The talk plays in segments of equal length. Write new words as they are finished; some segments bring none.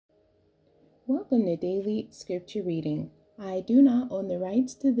Welcome to Daily Scripture Reading. I do not own the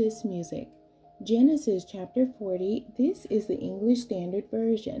rights to this music. Genesis chapter 40, this is the English Standard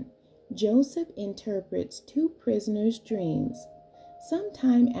Version. Joseph interprets two prisoners' dreams.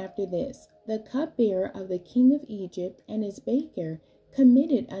 Sometime after this, the cupbearer of the king of Egypt and his baker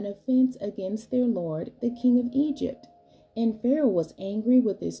committed an offense against their lord, the king of Egypt. And Pharaoh was angry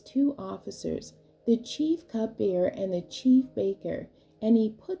with his two officers, the chief cupbearer and the chief baker, and he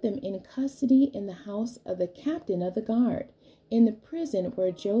put them in custody in the house of the captain of the guard, in the prison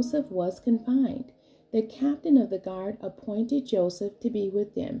where Joseph was confined. The captain of the guard appointed Joseph to be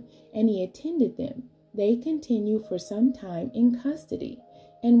with them, and he attended them. They continued for some time in custody.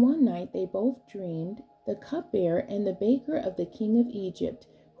 And one night they both dreamed, the cupbearer and the baker of the king of Egypt,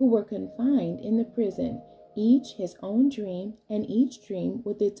 who were confined in the prison, each his own dream, and each dream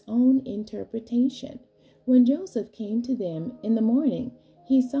with its own interpretation. When Joseph came to them in the morning,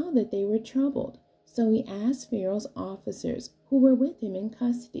 he saw that they were troubled. So he asked Pharaoh's officers, who were with him in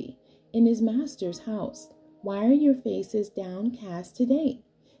custody, in his master's house, "Why are your faces downcast today?"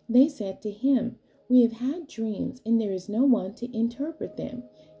 They said to him, "We have had dreams, and there is no one to interpret them."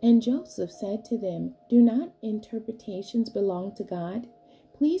 And Joseph said to them, "Do not interpretations belong to God?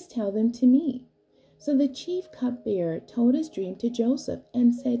 Please tell them to me." So the chief cupbearer told his dream to Joseph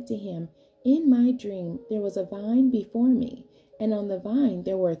and said to him, "In my dream there was a vine before me, and on the vine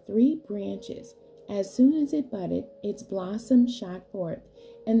there were 3 branches. As soon as it budded, its blossoms shot forth,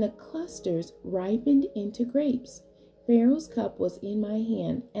 and the clusters ripened into grapes. Pharaoh's cup was in my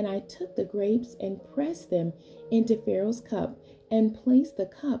hand, and I took the grapes and pressed them into Pharaoh's cup, and placed the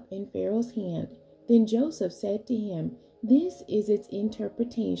cup in Pharaoh's hand." Then Joseph said to him, "This is its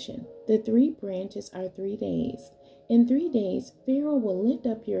interpretation. The 3 branches are 3 days. In 3 days, Pharaoh will lift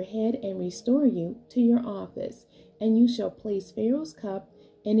up your head and restore you to your office, and you shall place Pharaoh's cup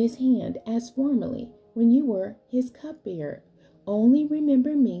in his hand as formerly, when you were his cupbearer. Only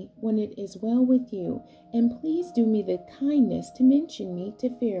remember me when it is well with you, and please do me the kindness to mention me to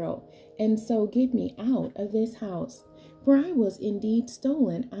Pharaoh, and so get me out of this house. For I was indeed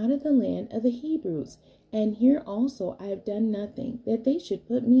stolen out of the land of the Hebrews, and here also I have done nothing, that they should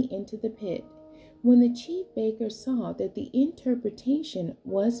put me into the pit." When the chief baker saw that the interpretation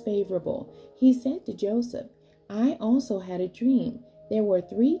was favorable, he said to Joseph, "I also had a dream. There were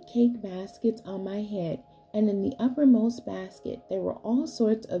 3 cake baskets on my head, and in the uppermost basket there were all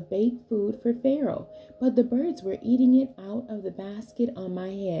sorts of baked food for Pharaoh, but the birds were eating it out of the basket on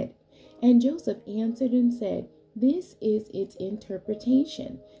my head." And Joseph answered and said, "This is its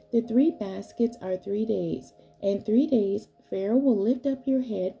interpretation. The 3 baskets are 3 days. In 3 days Pharaoh will lift up your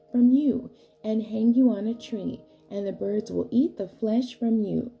head from you and hang you on a tree, and the birds will eat the flesh from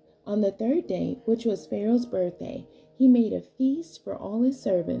you." On the 3rd day, which was Pharaoh's birthday, he made a feast for all his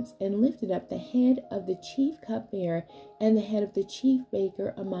servants, and lifted up the head of the chief cupbearer and the head of the chief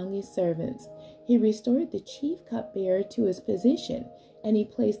baker among his servants. He restored the chief cupbearer to his position, and he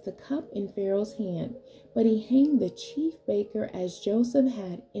placed the cup in Pharaoh's hand. But he hanged the chief baker as Joseph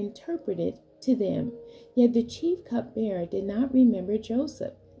had interpreted to them. Yet the chief cupbearer did not remember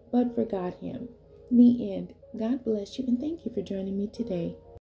Joseph, but forgot him. The end. God bless you, and thank you for joining me today.